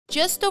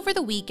Just over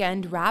the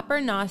weekend,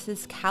 rapper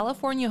Nas's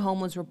California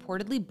home was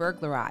reportedly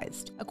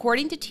burglarized.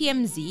 According to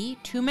TMZ,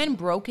 two men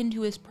broke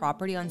into his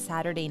property on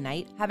Saturday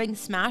night, having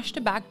smashed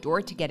a back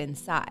door to get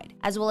inside,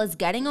 as well as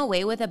getting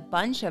away with a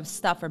bunch of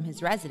stuff from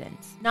his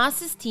residence.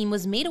 Nas's team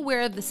was made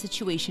aware of the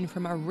situation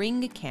from a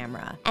Ring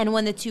camera, and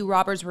when the two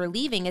robbers were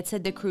leaving, it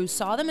said the crew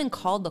saw them and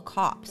called the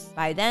cops.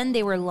 By then,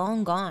 they were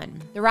long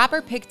gone. The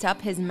rapper picked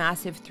up his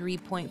massive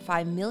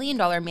 $3.5 million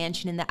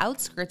mansion in the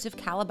outskirts of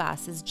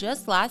Calabasas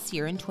just last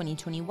year in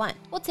 2021.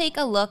 We'll take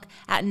a look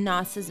at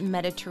Nas's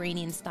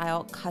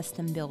Mediterranean-style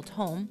custom-built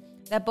home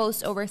that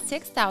boasts over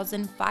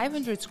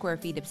 6,500 square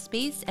feet of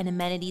space and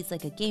amenities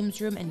like a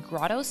games room and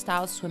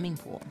grotto-style swimming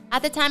pool.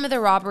 At the time of the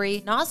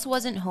robbery, Nas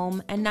wasn't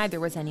home and neither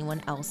was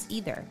anyone else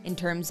either. In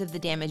terms of the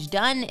damage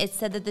done, it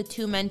said that the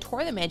two men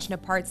tore the mansion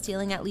apart,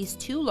 stealing at least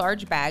 2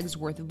 large bags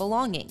worth of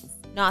belongings.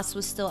 Nas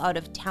was still out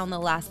of town the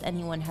last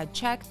anyone had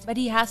checked, but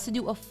he has to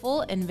do a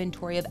full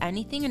inventory of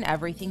anything and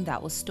everything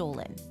that was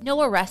stolen.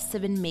 No arrests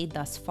have been made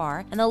thus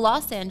far, and the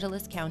Los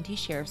Angeles County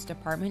Sheriff's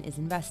Department is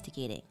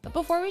investigating. But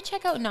before we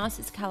check out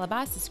Nas's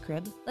Calabasas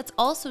crib, let's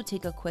also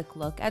take a quick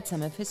look at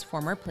some of his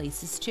former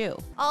places too.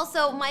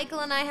 Also, Michael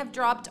and I have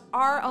dropped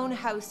our own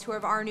house tour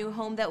of our new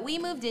home that we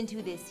moved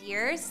into this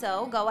year,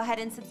 so go ahead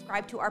and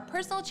subscribe to our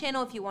personal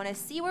channel if you want to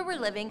see where we're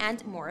living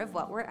and more of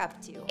what we're up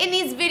to. In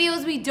these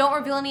videos, we don't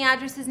reveal any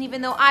addresses, and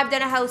even though I've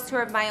done a house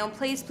tour of my own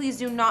place, please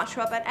do not show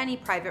up at any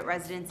private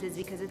residences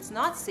because it's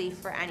not safe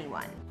for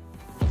anyone.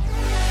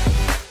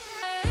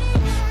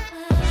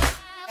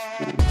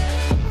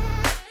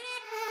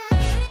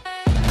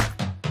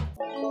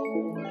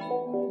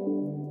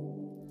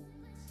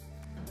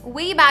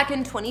 Way back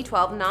in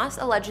 2012, Nas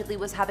allegedly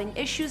was having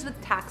issues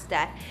with tax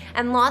debt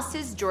and lost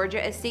his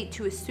Georgia estate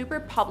to a super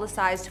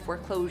publicized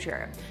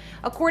foreclosure.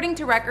 According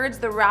to records,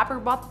 the rapper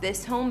bought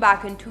this home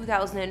back in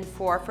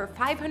 2004 for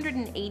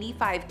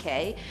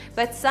 $585K,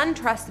 but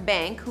SunTrust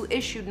Bank, who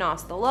issued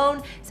Nas the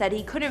loan, said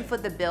he couldn't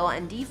foot the bill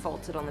and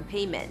defaulted on the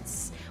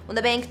payments. When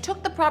the bank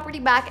took the property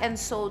back and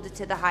sold it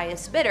to the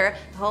highest bidder,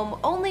 the home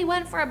only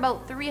went for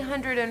about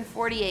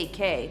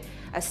 $348K,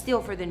 a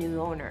steal for the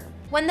new owner.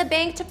 When the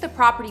bank took the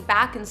property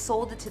back and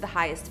sold it to the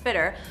highest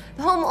bidder,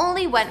 the home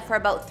only went for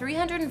about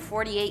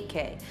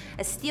 $348K,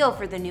 a steal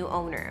for the new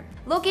owner.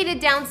 Located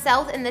down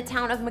south in the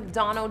town of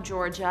McDonough,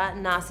 Georgia,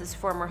 Nas's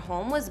former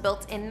home was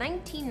built in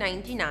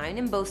 1999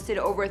 and boasted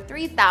over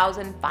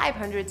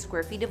 3,500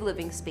 square feet of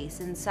living space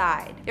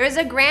inside. There is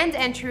a grand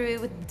entryway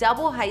with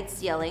double height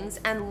ceilings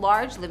and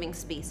large living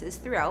spaces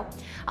throughout,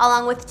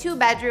 along with 2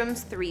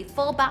 bedrooms, 3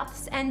 full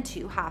baths, and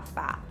 2 half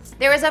baths.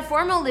 There is a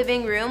formal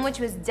living room which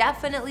was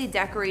definitely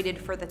decorated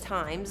for the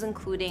times,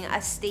 including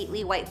a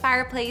stately white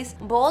fireplace,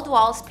 bold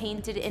walls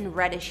painted in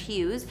reddish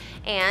hues,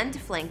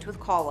 and flanked with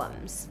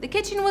columns. The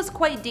kitchen was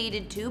quite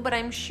dated too, but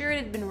I'm sure it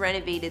had been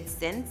renovated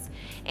since,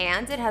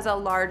 and it has a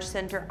large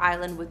center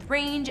island with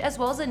range, as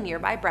well as a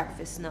nearby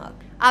breakfast nook.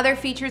 Other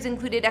features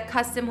included a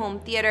custom home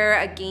theater,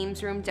 a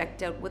games room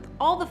decked out with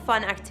all the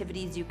fun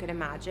activities you could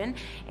imagine,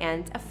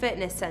 and a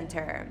fitness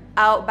center.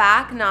 Out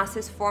back,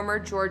 Nas's former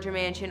Georgia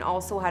mansion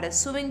also had a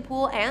swimming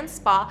pool and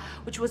spa,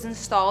 which was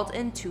installed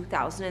in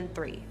 2003.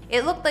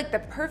 It looked like the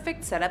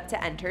perfect setup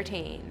to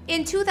entertain.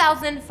 In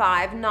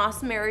 2005,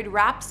 Nas married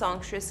rap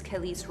songstress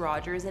Khalees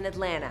Rogers in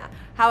Atlanta.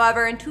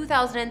 However, in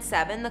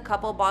 2007, the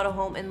couple bought a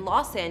home in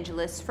Los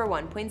Angeles for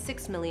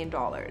 $1.6 million.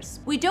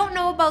 We don't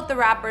know about the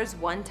rapper's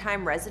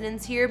one-time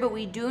residence here, but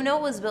we do know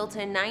it was built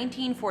in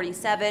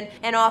 1947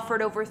 and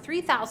offered over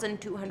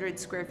 3,200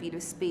 square feet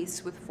of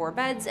space with 4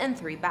 beds and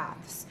 3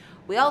 baths.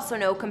 We also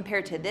know,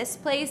 compared to this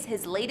place,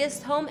 his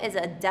latest home is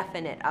a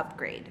definite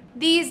upgrade.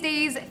 These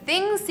days,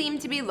 things seem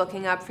to be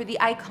looking up for the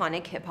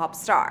iconic hip-hop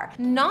star.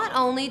 Not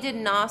only did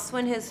Nas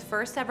win his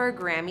first ever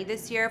Grammy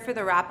this year for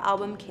the rap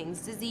album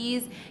King's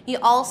Disease, he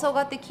also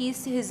got the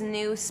keys to his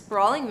new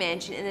sprawling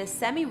mansion in the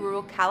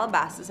semi-rural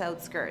Calabasas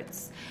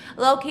outskirts.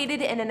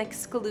 Located in an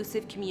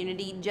exclusive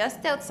community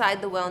just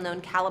outside the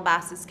well-known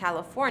Calabasas,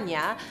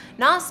 California,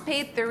 Nas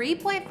paid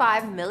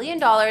 $3.5 million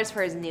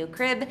for his new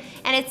crib,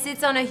 and it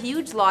sits on a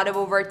huge lot of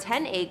over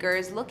 10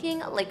 acres, looking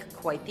like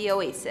quite the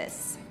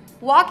oasis.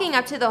 Walking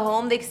up to the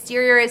home, the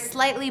exterior is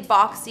slightly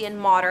boxy and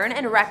modern,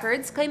 and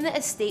records claim the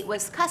estate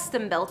was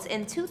custom built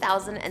in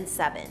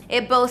 2007.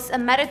 It boasts a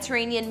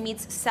Mediterranean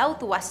meets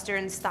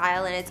Southwestern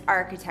style in its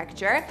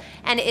architecture,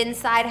 and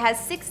inside has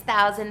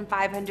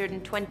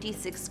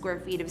 6,526 square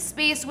feet of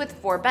space with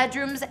 4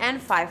 bedrooms and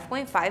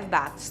 5.5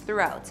 baths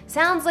throughout.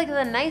 Sounds like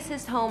the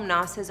nicest home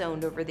Nas has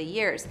owned over the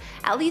years,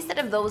 at least out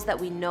of those that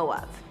we know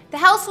of. The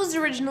house was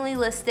originally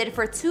listed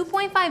for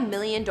 $2.5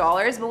 million,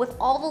 but with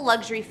all the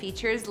luxury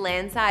features,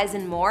 land size,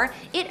 and more,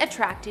 it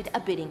attracted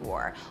a bidding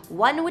war,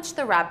 one which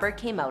the rapper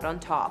came out on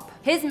top.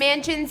 His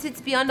mansion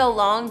sits beyond a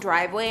long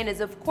driveway and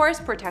is of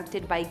course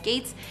protected by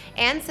gates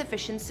and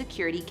sufficient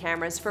security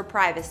cameras for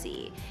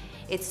privacy.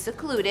 It's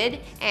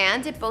secluded,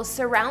 and it boasts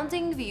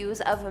surrounding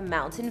views of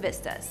mountain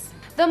vistas.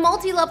 The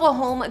multi-level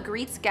home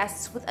greets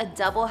guests with a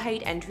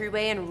double-height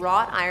entryway and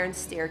wrought iron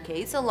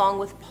staircase, along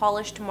with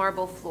polished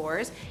marble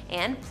floors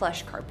and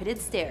plush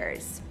carpeted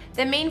stairs.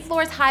 The main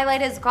floor's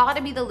highlight has got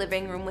to be the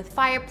living room with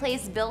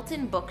fireplace,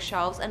 built-in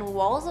bookshelves, and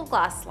walls of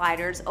glass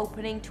sliders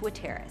opening to a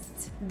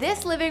terrace.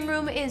 This living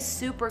room is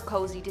super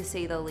cozy to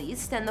say the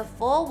least, and the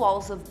full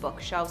walls of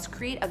bookshelves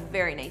create a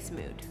very nice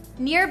mood.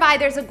 Nearby,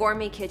 there's a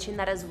gourmet kitchen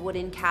that has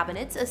wooden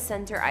cabinets, a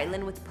center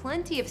island with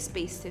plenty of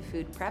space to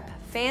food prep,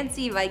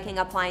 fancy Viking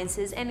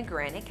appliances, and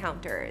granite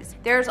counters.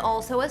 There's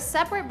also a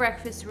separate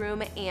breakfast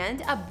room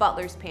and a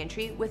butler's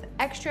pantry with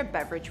extra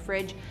beverage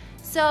fridge,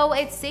 so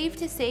it's safe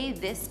to say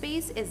this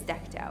space is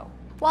decked out.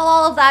 While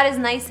all of that is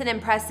nice and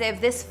impressive,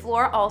 this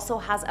floor also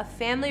has a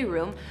family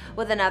room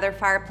with another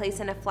fireplace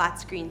and a flat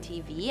screen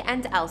TV,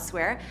 and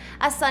elsewhere,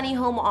 a sunny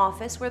home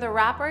office where the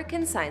rapper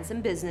can sign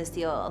some business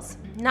deals.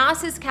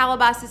 Nas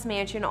Calabasas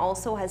mansion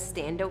also has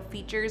standout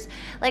features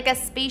like a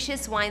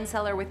spacious wine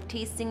cellar with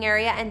tasting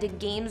area and a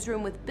games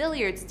room with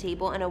billiards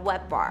table and a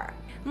wet bar.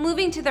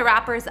 Moving to the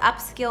rapper's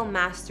upscale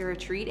master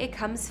retreat, it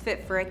comes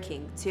fit for a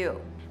king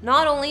too.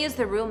 Not only is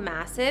the room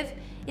massive,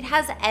 it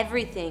has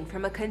everything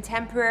from a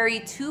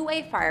contemporary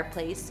two-way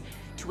fireplace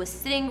to a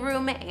sitting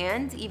room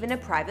and even a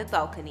private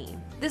balcony.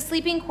 The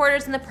sleeping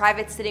quarters in the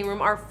private sitting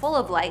room are full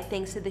of light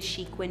thanks to the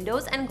chic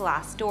windows and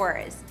glass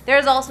doors.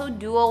 There's also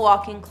dual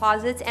walk-in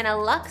closets and a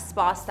luxe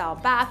spa-style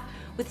bath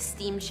with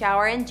steam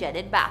shower and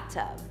jetted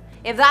bathtub.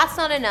 If that's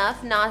not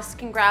enough, Nas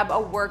can grab a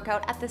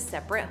workout at the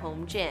separate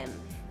home gym.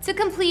 To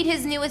complete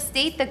his new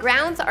estate, the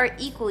grounds are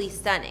equally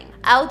stunning.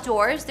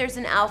 Outdoors, there's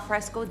an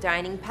alfresco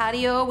dining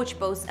patio which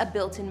boasts a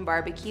built-in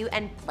barbecue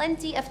and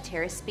plenty of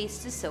terrace space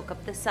to soak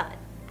up the sun.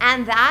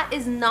 And that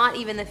is not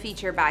even the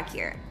feature back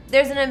here.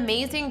 There's an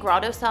amazing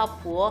grotto-style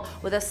pool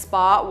with a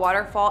spa,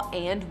 waterfall,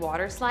 and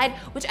water slide,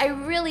 which I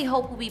really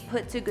hope will be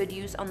put to good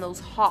use on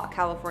those hot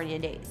California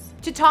days.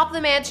 To top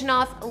the mansion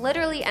off,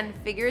 literally and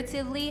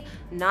figuratively,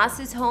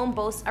 Nas's home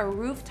boasts a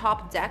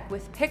rooftop deck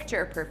with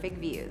picture-perfect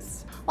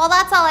views. Well,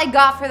 that's all I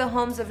got for the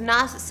homes of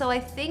Nas, so I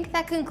think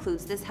that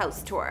concludes this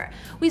house tour.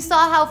 We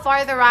saw how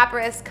far the rapper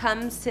has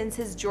come since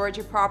his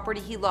Georgia property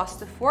he lost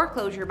to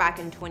foreclosure back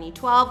in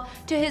 2012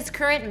 to his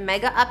current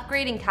mega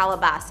upgrade in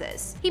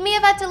Calabasas. He may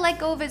have had to let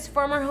go of his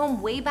former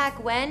home way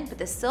back when, but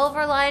the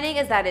silver lining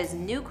is that his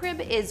new crib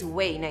is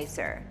way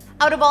nicer.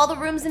 Out of all the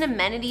rooms and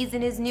amenities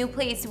in his new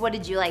place, what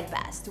did you like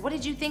best? What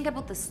did you think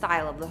about the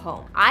style of the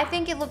home? I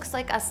think it looks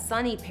like a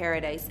sunny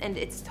paradise and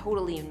it's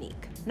totally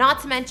unique.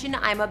 Not to mention,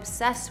 I'm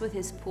obsessed with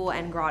his pool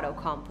and grotto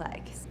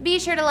complex. Be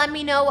sure to let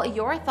me know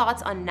your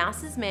thoughts on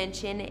Nas's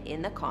mansion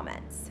in the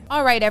comments.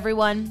 Alright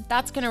everyone,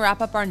 that's gonna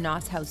wrap up our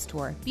Nas house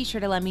tour. Be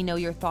sure to let me know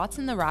your thoughts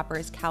on the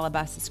rapper's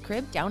Calabasas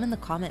crib down in the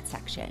comment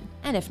section.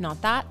 And if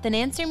not that, then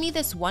answer me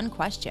this one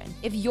question.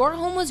 If your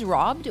home was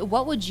robbed,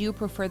 what would you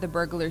prefer the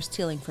burglars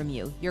stealing from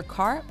you? Your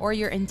car or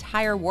your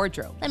entire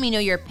wardrobe? Let me know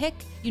your pick,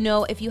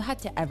 if you had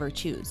to ever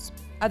choose.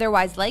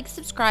 Otherwise, like,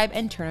 subscribe,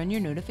 and turn on your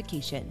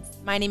notifications.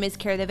 My name is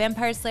Kara the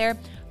Vampire Slayer.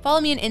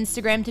 Follow me on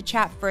Instagram to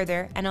chat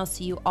further, and I'll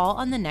see you all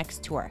on the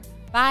next tour.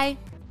 Bye!